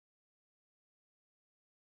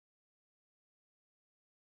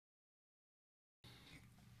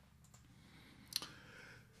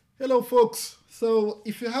Hello folks. So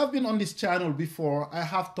if you have been on this channel before, I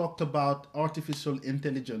have talked about artificial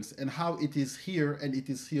intelligence and how it is here and it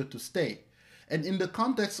is here to stay. And in the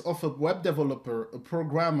context of a web developer, a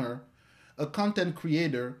programmer, a content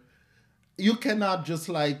creator, you cannot just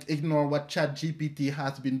like ignore what ChatGPT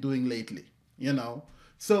has been doing lately, you know?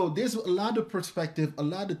 So there's a lot of perspective, a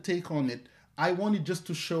lot of take on it. I wanted just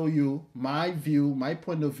to show you my view, my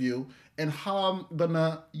point of view, and how I'm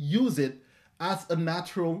gonna use it as a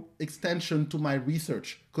natural extension to my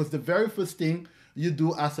research. Because the very first thing you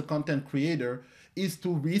do as a content creator is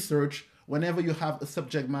to research whenever you have a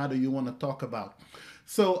subject matter you want to talk about.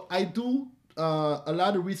 So I do a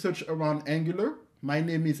lot of research around Angular. My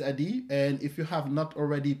name is Adi, and if you have not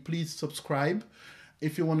already, please subscribe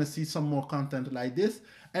if you want to see some more content like this.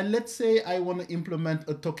 And let's say I want to implement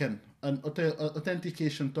a token, an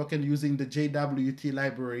authentication token using the JWT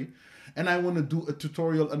library, and I want to do a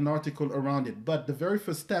tutorial, an article around it. But the very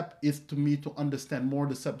first step is to me to understand more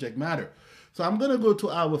the subject matter. So I'm going to go to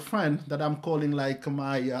our friend that I'm calling like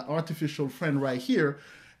my artificial friend right here,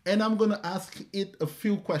 and I'm going to ask it a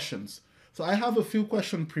few questions. So I have a few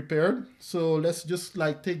questions prepared. So let's just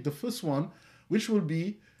like take the first one, which will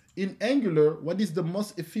be, in Angular, what is the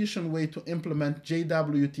most efficient way to implement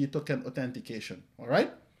JWT token authentication? All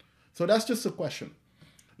right. So that's just a question.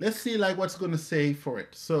 Let's see like what's going to say for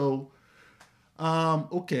it. So,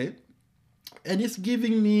 okay. And it's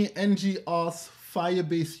giving me ngOS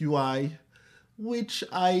Firebase UI, which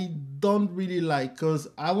I don't really like because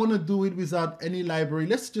I want to do it without any library.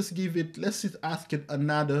 Let's just ask it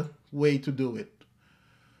another way to do it.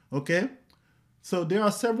 Okay. So there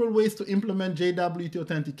are several ways to implement JWT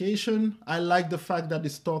authentication. I like the fact that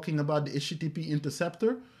it's talking about the HTTP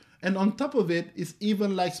interceptor. And on top of it, it's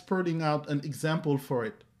even like spurting out an example for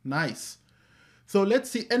it. Nice. So let's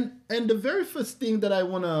see. And the very first thing that I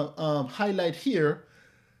want to highlight here,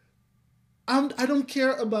 I don't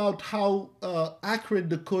care about how accurate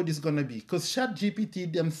the code is going to be, because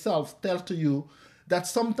ChatGPT themselves tell to you that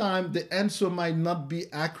sometimes the answer might not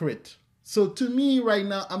be accurate. So to me right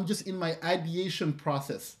now, I'm just in my ideation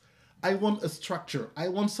process. I want a structure. I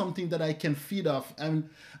want something that I can feed off. And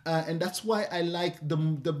that's why I like the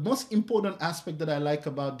most important aspect that I like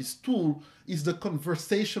about this tool is the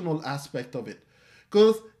conversational aspect of it.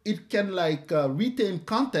 Because it can like retain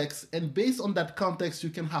context, and based on that context, you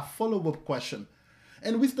can have follow-up question.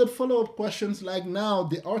 And with the follow-up questions, like now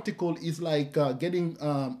the article is like getting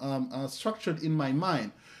structured in my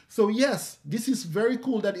mind. So yes, this is very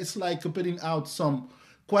cool that it's like putting out some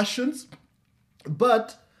questions,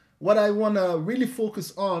 but what I want to really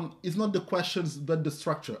focus on is not the questions, but the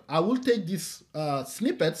structure. I will take these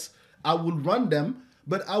snippets, I will run them,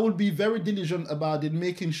 but I will be very diligent about it,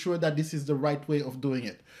 making sure that this is the right way of doing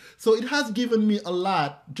it. So it has given me a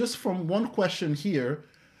lot just from one question here.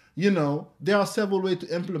 You know, there are several ways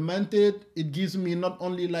to implement it. It gives me not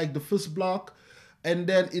only like the first block, and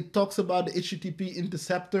then it talks about the HTTP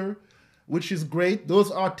interceptor, which is great.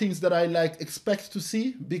 Those are things that I like expect to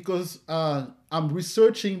see because I'm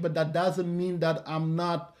researching, but that doesn't mean that I'm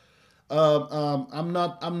not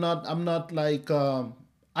like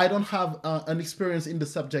I don't have an experience in the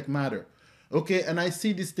subject matter. Okay, and I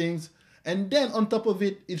see these things, and then on top of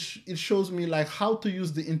it, it shows me like how to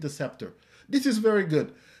use the interceptor. This is very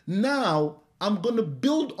good. Now I'm going to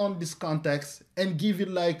build on this context and give it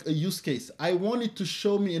like a use case. I want it to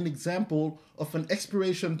show me an example of an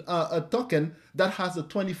expiration, a token that has a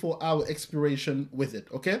 24-hour expiration with it.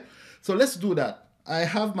 Okay, so let's do that. I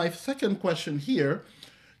have my second question here.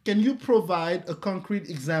 Can you provide a concrete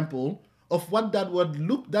example of what that would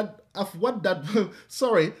look of what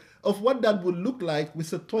that would look like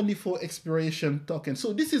with a 24 expiration token?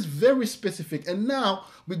 So this is very specific, and now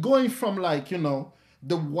we're going from like, you know,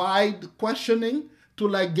 the wide questioning to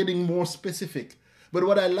like getting more specific. But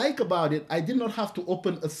what I like about it, I did not have to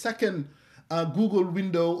open a second Google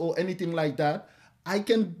window or anything like that. I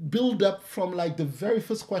can build up from like the very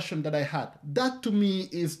first question that I had. That to me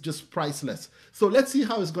is just priceless. So let's see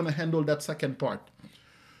how it's going to handle that second part.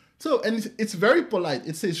 So, and it's very polite.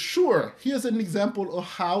 It says, sure, here's an example of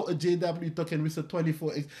how a JW token with a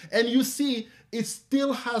 24x. And you see, it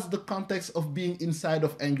still has the context of being inside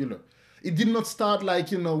of Angular. It did not start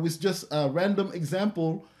like, you know, with just a random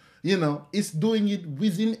example. You know, it's doing it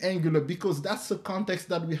within Angular because that's the context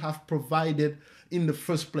that we have provided in the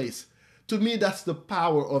first place. To me, that's the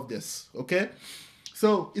power of this, okay?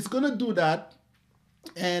 So it's going to do that.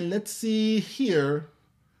 And let's see here.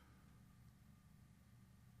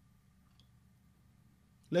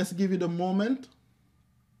 Let's give it a moment.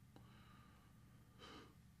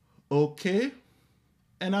 Okay.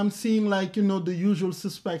 And I'm seeing like, the usual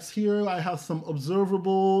suspects here. I have some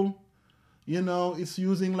observable, it's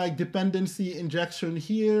using like dependency injection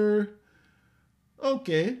here.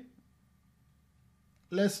 Okay.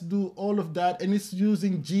 Let's do all of that. And it's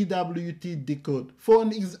using GWT decode. For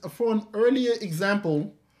an earlier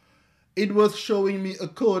example, it was showing me a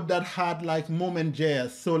code that had like moment.js.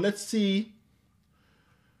 So let's see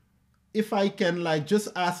if I can like just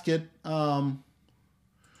ask it, can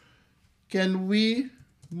we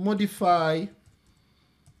modify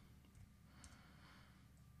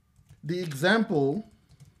the example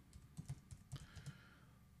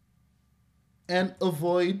and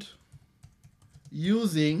avoid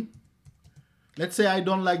using, let's say I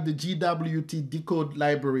don't like the GWT decode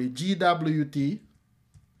library, GWT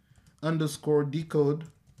underscore decode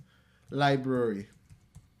library.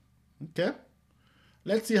 Okay,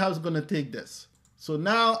 let's see how it's gonna take this. So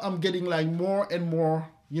now I'm getting like more and more,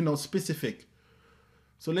 specific.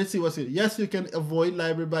 So let's see what's it. Yes, you can avoid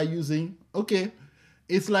library by using, okay,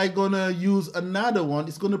 it's like gonna use another one.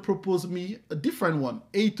 It's gonna propose me a different one,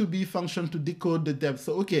 A to B function to decode the depth.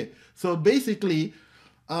 So okay, so basically,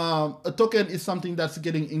 a token is something that's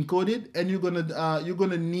getting encoded, and you're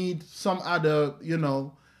gonna need some other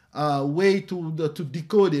way to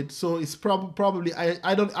decode it. So it's probably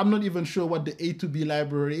I'm not even sure what the A to B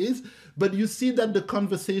library is, but you see that the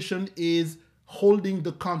conversation is holding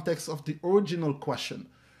the context of the original question.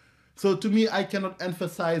 So to me, I cannot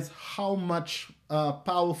emphasize how much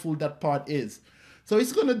powerful that part is. So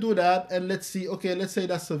it's going to do that. And let's see, okay, let's say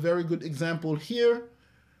that's a very good example here.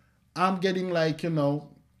 I'm getting like, a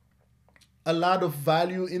lot of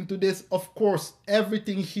value into this. Of course,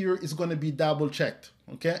 everything here is going to be double checked.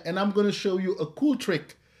 Okay. And I'm going to show you a cool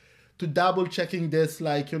trick to double checking this,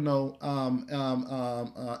 like, if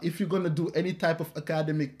you're going to do any type of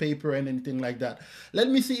academic paper and anything like that. Let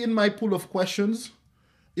me see in my pool of questions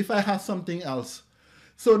if I have something else.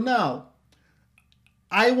 So now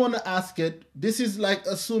I want to ask it, this is like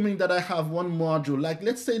assuming that I have one module. Like,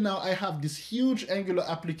 let's say now I have this huge Angular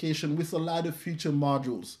application with a lot of feature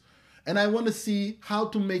modules. And I want to see how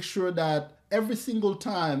to make sure that every single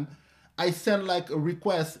time I send like a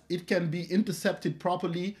request, it can be intercepted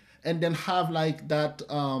properly and then have like that,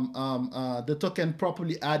 the token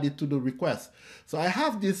properly added to the request. So I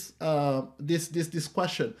have this, this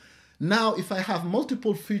question. Now, if I have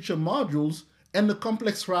multiple feature modules and a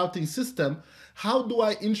complex routing system, how do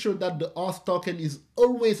I ensure that the auth token is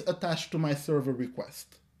always attached to my server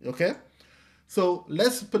request? Okay, so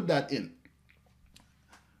let's put that in.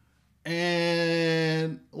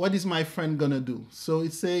 And what is my friend gonna do? So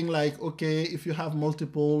it's saying like, okay, if you have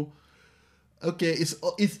multiple, okay,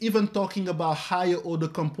 it's even talking about higher order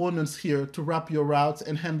components here to wrap your routes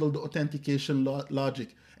and handle the authentication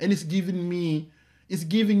logic. And it's giving me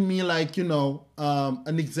like,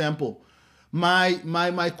 an example.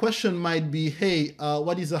 My question might be, hey,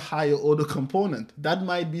 what is a higher order component? That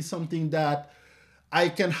might be something that I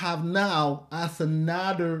can have now as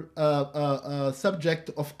another subject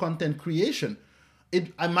of content creation.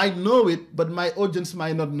 I might know it, but my audience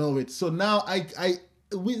might not know it. So now I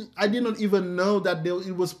did not even know that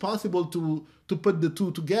it was possible to put the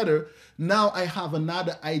two together. Now I have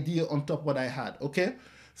another idea on top of what I had. Okay,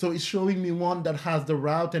 so it's showing me one that has the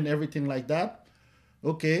route and everything like that.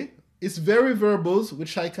 Okay. It's very verbose,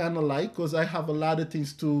 which I kind of like because I have a lot of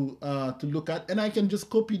things to look at, and I can just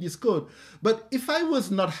copy this code. But if I was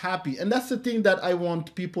not happy, and that's the thing that I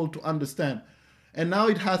want people to understand, and now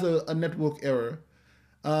it has a network error.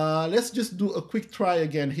 Let's just do a quick try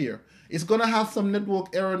again here. It's gonna have some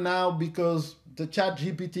network error now because the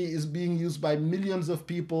ChatGPT is being used by millions of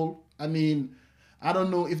people. I mean, I don't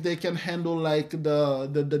know if they can handle like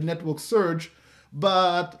the network surge,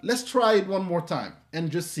 but let's try it one more time and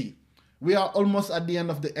just see. We are almost at the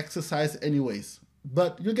end of the exercise anyways,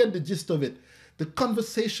 but you get the gist of it. The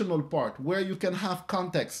conversational part where you can have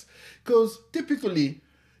context, because typically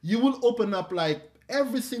you will open up like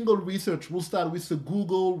every single research will start with a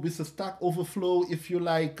Google, with a Stack Overflow, if you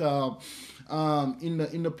like, in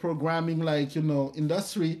the programming, like,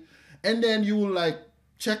 industry. And then you will like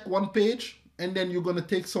check one page, and then you're going to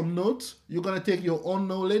take some notes. You're going to take your own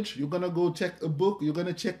knowledge. You're going to go check a book. You're going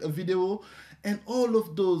to check a video. And all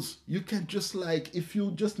of those, you can just like, if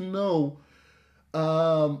you just know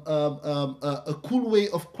a cool way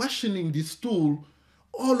of questioning this tool,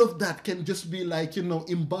 all of that can just be like,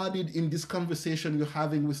 embodied in this conversation you're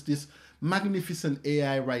having with this magnificent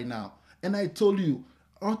AI right now. And I told you,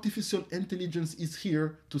 artificial intelligence is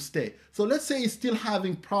here to stay. So let's say it's still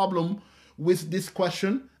having problem with this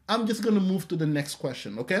question. I'm just going to move to the next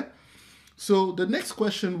question, okay? So the next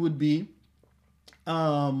question would be,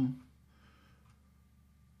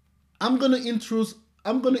 I'm gonna introduce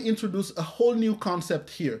a whole new concept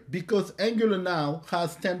here because Angular now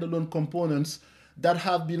has standalone components that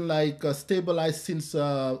have been like stabilized since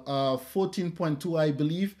 14.2, I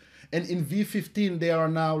believe, and in V15 they are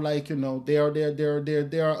now like they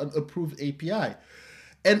are an approved API.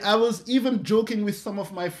 And I was even joking with some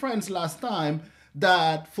of my friends last time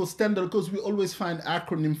that for standard, because we always find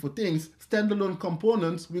acronym for things, standalone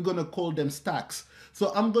components, we're gonna call them stacks.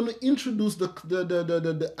 So I'm gonna introduce the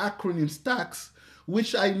acronym stacks,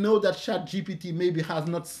 which I know that ChatGPT maybe has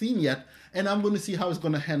not seen yet, and I'm gonna see how it's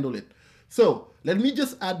gonna handle it. So let me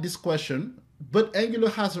just add this question. But Angular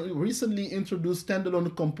has recently introduced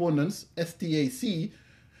standalone components, STAC.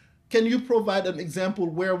 Can you provide an example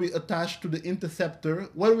where we attach to the interceptor,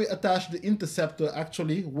 where we attach the interceptor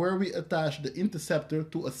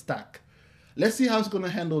to a stack? Let's see how it's going to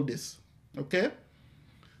handle this, okay?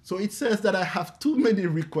 So it says that I have too many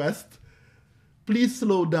requests. Please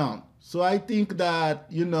slow down. So I think that,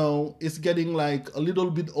 it's getting like a little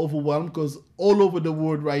bit overwhelmed because all over the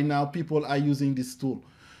world right now, people are using this tool.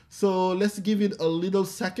 So let's give it a little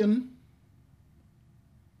second.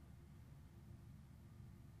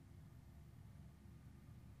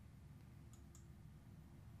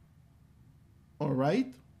 All right.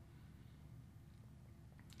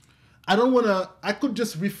 I could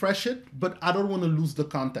just refresh it, but I don't want to lose the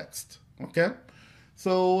context. Okay.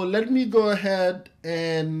 So let me go ahead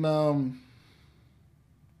and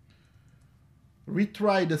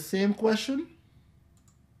retry the same question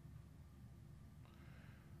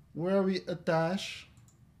where we attach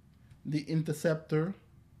the interceptor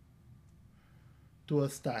to a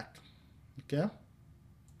stack. Okay.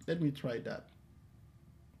 Let me try that.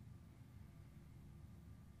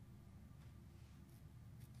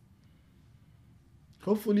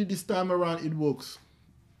 Hopefully this time around it works.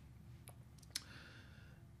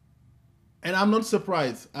 And I'm not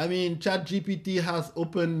surprised. I mean, ChatGPT has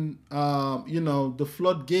opened, the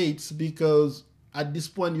floodgates because at this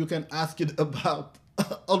point you can ask it about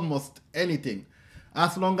almost anything.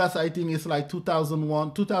 As long as I think it's like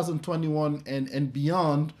 2021 and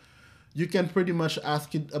beyond, you can pretty much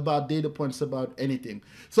ask it about data points about anything.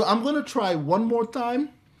 So I'm going to try one more time.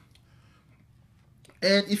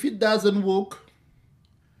 And if it doesn't work,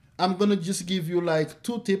 I'm going to just give you like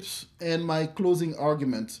 2 tips and my closing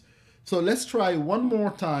argument. So let's try one more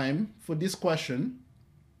time for this question.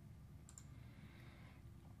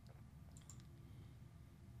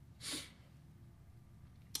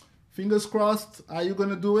 Fingers crossed. Are you going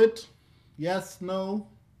to do it? Yes, no,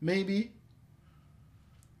 maybe.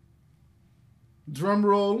 Drum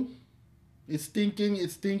roll. It's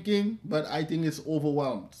thinking, but I think it's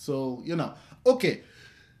overwhelmed. So, okay.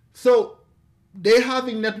 So they're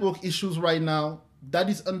having network issues right now. That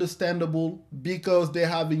is understandable because they're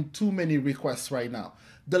having too many requests right now.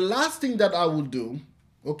 The last thing that I will do,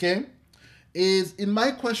 okay, is in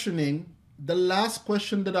my questioning, the last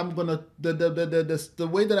question that I'm gonna, the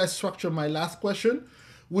way that I structure my last question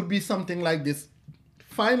would be something like this.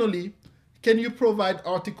 Finally, can you provide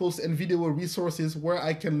articles and video resources where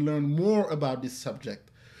I can learn more about this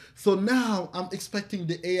subject? So now I'm expecting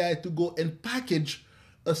the AI to go and package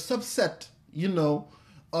a subset,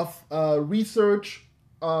 of research,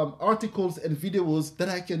 articles and videos that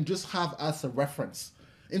I can just have as a reference.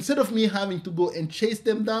 Instead of me having to go and chase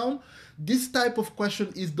them down, this type of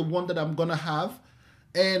question is the one that I'm gonna have,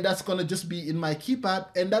 and that's gonna just be in my keypad,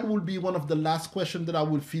 and that will be one of the last questions that I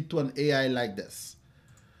will feed to an AI like this.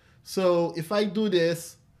 So if I do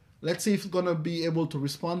this, let's see if it's gonna be able to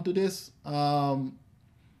respond to this. And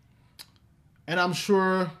I'm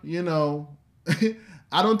sure,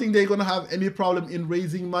 I don't think they're going to have any problem in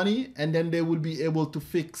raising money, and then they will be able to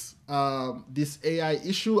fix this AI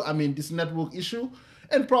issue, this network issue,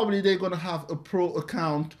 and probably they're going to have a pro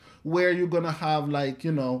account where you're going to have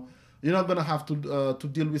you're not going to have to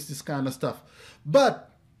deal with this kind of stuff.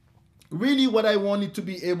 But really what I wanted to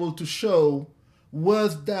be able to show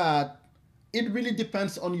was that it really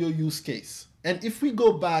depends on your use case. And if we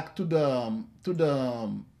go back to the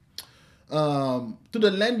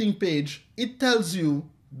landing page, it tells you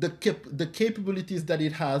the capabilities that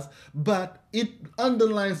it has, but it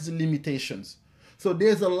underlines the limitations. So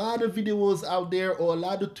there's a lot of videos out there or a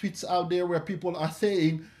lot of tweets out there where people are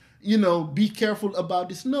saying, be careful about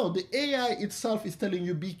this. No, the AI itself is telling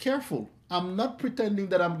you be careful. I'm not pretending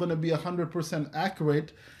that I'm going to be 100%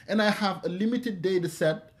 accurate, and I have a limited data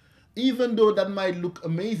set, even though that might look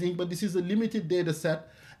amazing, but this is a limited data set.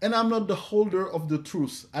 And I'm not the holder of the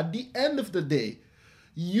truth. At the end of the day,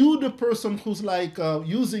 you, the person who's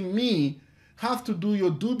using me, have to do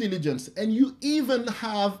your due diligence. And you even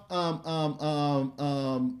have the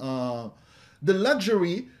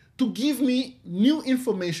luxury to give me new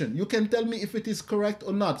information. You can tell me if it is correct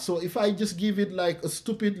or not. So if I just give it like a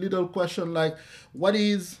stupid little question like, what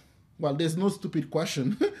is, well, there's no stupid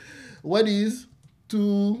question. What is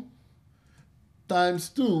 2 times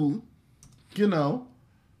 2, you know,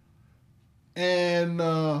 and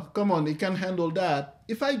come on, it can handle that.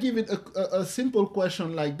 If I give it a simple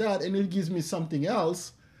question like that and it gives me something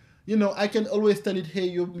else, you know, I can always tell it, hey,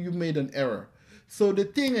 you made an error. So the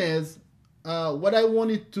thing is, what I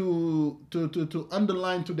wanted to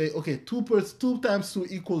underline today, okay, 2 times 2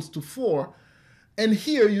 equals to 4. And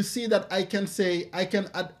here you see that I can say, I can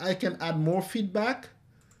add more feedback,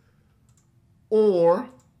 or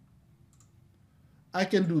I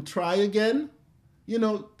can do try again. You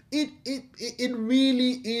know, it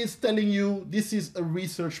really is telling you this is a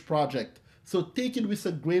research project. So take it with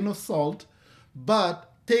a grain of salt, but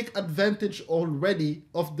take advantage already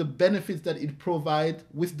of the benefits that it provides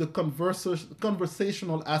with the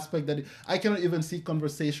conversational aspect that I cannot even see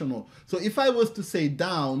conversational. So if I was to say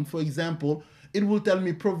down, for example, it will tell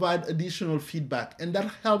me provide additional feedback. And that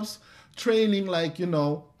helps training, like, you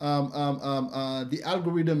know, the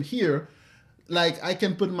algorithm here. Like I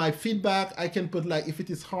can put my feedback, I can put like if it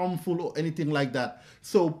is harmful or anything like that.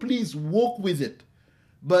 So please work with it.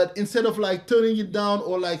 But instead of like turning it down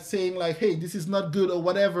or like saying like, hey, this is not good or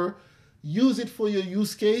whatever, use it for your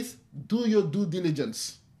use case, do your due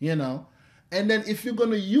diligence, you know. And then if you're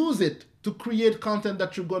going to use it to create content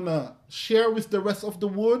that you're going to share with the rest of the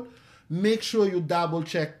world, make sure you double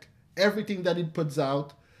check everything that it puts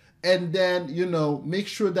out. And then, you know, make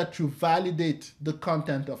sure that you validate the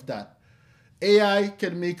content of that. AI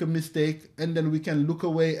can make a mistake and then we can look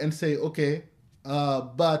away and say, okay,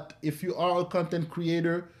 but if you are a content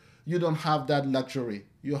creator, you don't have that luxury.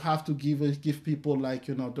 You have to give people like,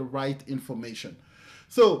 you know, the right information.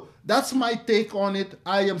 So that's my take on it.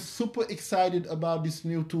 I am super excited about this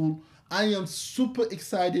new tool. I am super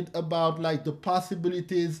excited about like the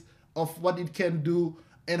possibilities of what it can do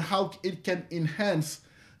and how it can enhance,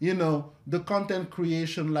 you know, the content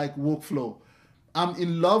creation like workflow. I'm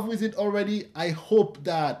in love with it already. I hope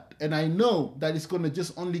that, and I know that it's going to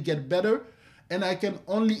just only get better. And I can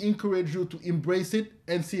only encourage you to embrace it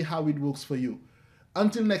and see how it works for you.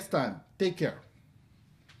 Until next time, take care.